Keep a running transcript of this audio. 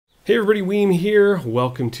Hey everybody, Weem here.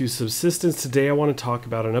 Welcome to Subsistence. Today I want to talk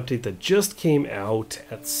about an update that just came out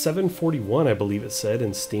at 7:41, I believe it said,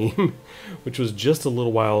 in Steam, which was just a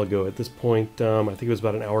little while ago. At this point, I think it was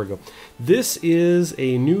about an hour ago. This is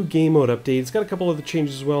a new game mode update. It's got a couple other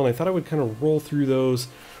changes as well, and I thought I would kind of roll through those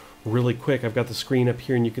really quick. I've got the screen up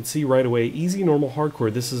here, and you can see right away, easy, normal,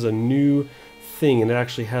 hardcore. This is a new thing, and it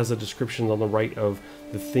actually has a description on the right of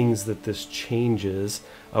the things that this changes.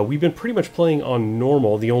 We've been pretty much playing on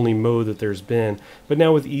normal, the only mode that there's been, but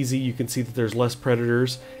now with easy you can see that there's less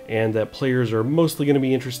predators and that players are mostly going to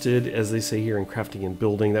be interested, as they say here, in crafting and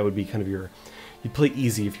building. That would be kind of you'd play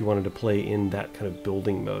easy if you wanted to play in that kind of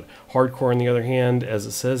building mode. Hardcore, on the other hand, as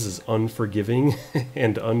it says, is unforgiving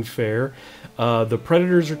and unfair. The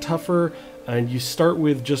predators are tougher, and you start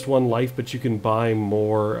with just one life, but you can buy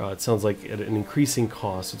more, it sounds like, at an increasing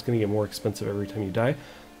cost. It's going to get more expensive every time you die.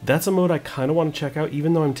 That's a mode I kind of want to check out,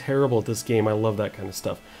 even though I'm terrible at this game. I love that kind of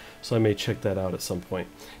stuff, so I may check that out at some point.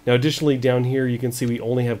 Now, additionally, down here you can see we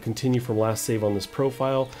only have continue from last save on this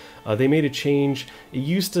profile. They made a change. It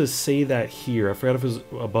used to say that here. I forgot if it was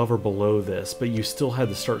above or below this, but you still had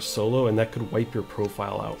to start solo, and that could wipe your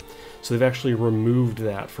profile out. So they've actually removed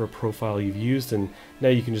that for a profile you've used, and now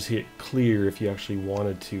you can just hit clear if you actually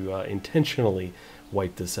wanted to intentionally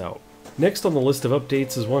wipe this out. Next on the list of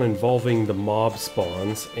updates is one involving the mob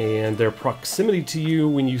spawns and their proximity to you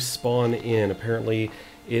when you spawn in. Apparently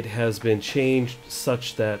it has been changed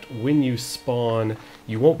such that when you spawn,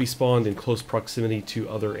 you won't be spawned in close proximity to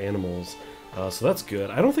other animals. So that's good.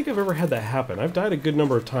 I don't think I've ever had that happen. I've died a good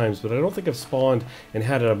number of times, but I don't think I've spawned and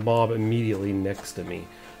had a mob immediately next to me.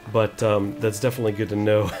 But that's definitely good to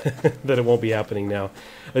know that it won't be happening now.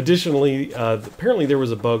 Additionally, apparently there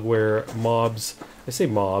was a bug where mobs, I say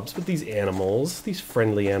mobs, but these animals, these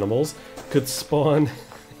friendly animals, could spawn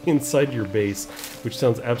inside your base, which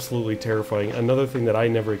sounds absolutely terrifying. Another thing that I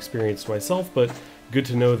never experienced myself, but good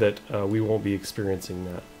to know that we won't be experiencing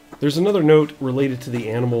that. There's another note related to the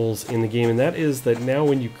animals in the game, and that is that now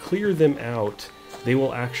when you clear them out, they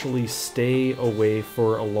will actually stay away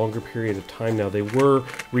for a longer period of time now. They were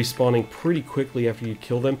respawning pretty quickly after you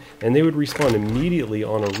kill them, and they would respawn immediately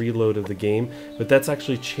on a reload of the game, but that's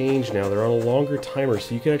actually changed now. They're on a longer timer,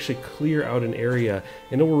 so you can actually clear out an area,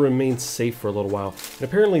 and it will remain safe for a little while. And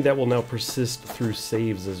apparently that will now persist through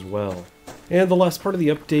saves as well. And the last part of the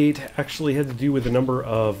update actually had to do with a number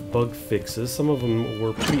of bug fixes. Some of them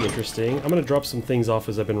were pretty interesting. I'm going to drop some things off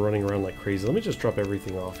as I've been running around like crazy. Let me just drop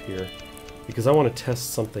everything off here, because I want to test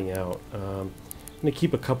something out. I'm going to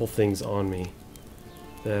keep a couple things on me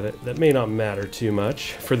that may not matter too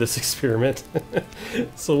much for this experiment.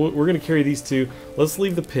 So we're going to carry these two. Let's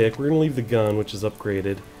leave the pick. We're going to leave the gun, which is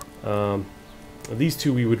upgraded. These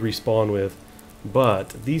two we would respawn with, but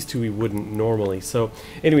these two we wouldn't normally. So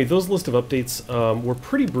anyway, those list of updates were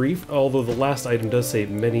pretty brief, although the last item does say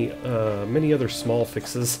many other small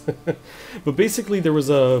fixes. But basically there was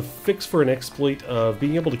a fix for an exploit of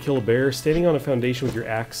being able to kill a bear standing on a foundation with your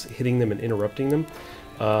axe, hitting them and interrupting them.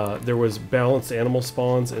 There was balanced animal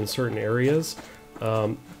spawns in certain areas.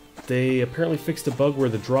 They apparently fixed a bug where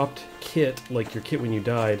the dropped kit, like your kit when you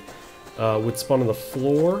died, would spawn on the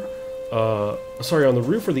floor. Sorry, on the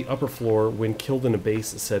roof or the upper floor when killed in a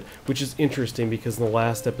base, it said, which is interesting because in the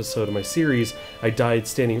last episode of my series, I died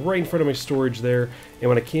standing right in front of my storage there, and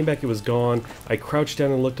when I came back it was gone. I crouched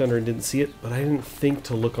down and looked under and didn't see it, but I didn't think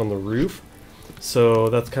to look on the roof, so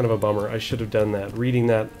that's kind of a bummer. I should have done that. Reading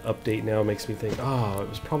that update now makes me think, it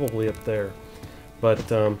was probably up there,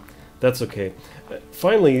 but that's okay.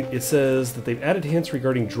 Finally, it says that they've added hints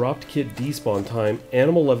regarding dropped kit despawn time,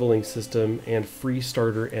 animal leveling system, and free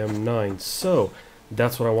starter M9. So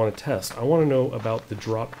that's what I want to test. I want to know about the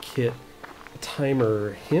dropped kit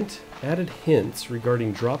timer hint, added hints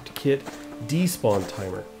regarding dropped kit despawn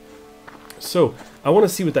timer. So I want to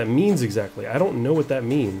see what that means exactly. I don't know what that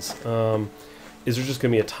means. Is there just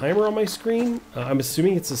going to be a timer on my screen? I'm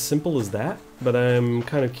assuming it's as simple as that, but I'm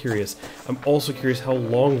kind of curious. I'm also curious how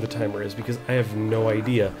long the timer is, because I have no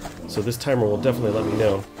idea. So this timer will definitely let me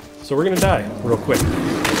know. So we're going to die real quick.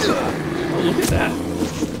 Oh, look at that.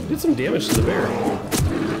 Did some damage to the bear.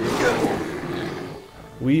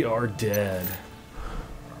 We are dead.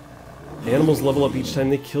 Animals level up each time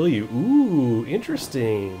they kill you. Ooh,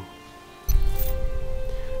 interesting.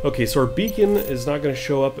 Okay, so our beacon is not going to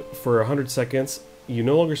show up for 100 seconds. You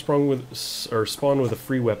no longer spawn with a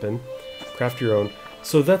free weapon. Craft your own.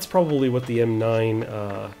 So that's probably what the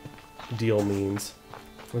M9 deal means.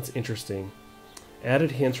 That's interesting. Added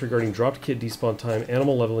hints regarding dropped kit despawn time,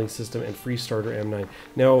 animal leveling system, and free starter M9.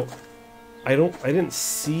 Now, I didn't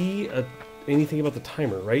see anything about the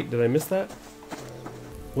timer, right? Did I miss that?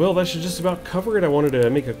 Well, that should just about cover it. I wanted to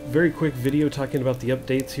make a very quick video talking about the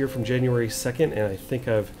updates here from January 2nd, and I think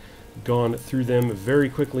I've gone through them very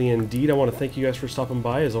quickly indeed. I want to thank you guys for stopping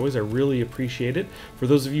by. As always, I really appreciate it. For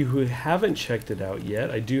those of you who haven't checked it out yet,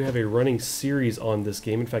 I do have a running series on this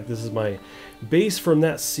game. In fact, this is my base from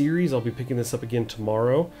that series. I'll be picking this up again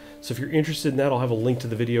tomorrow. So if you're interested in that, I'll have a link to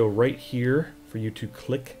the video right here for you to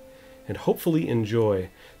click and hopefully enjoy.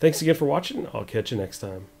 Thanks again for watching. I'll catch you next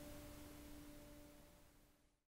time.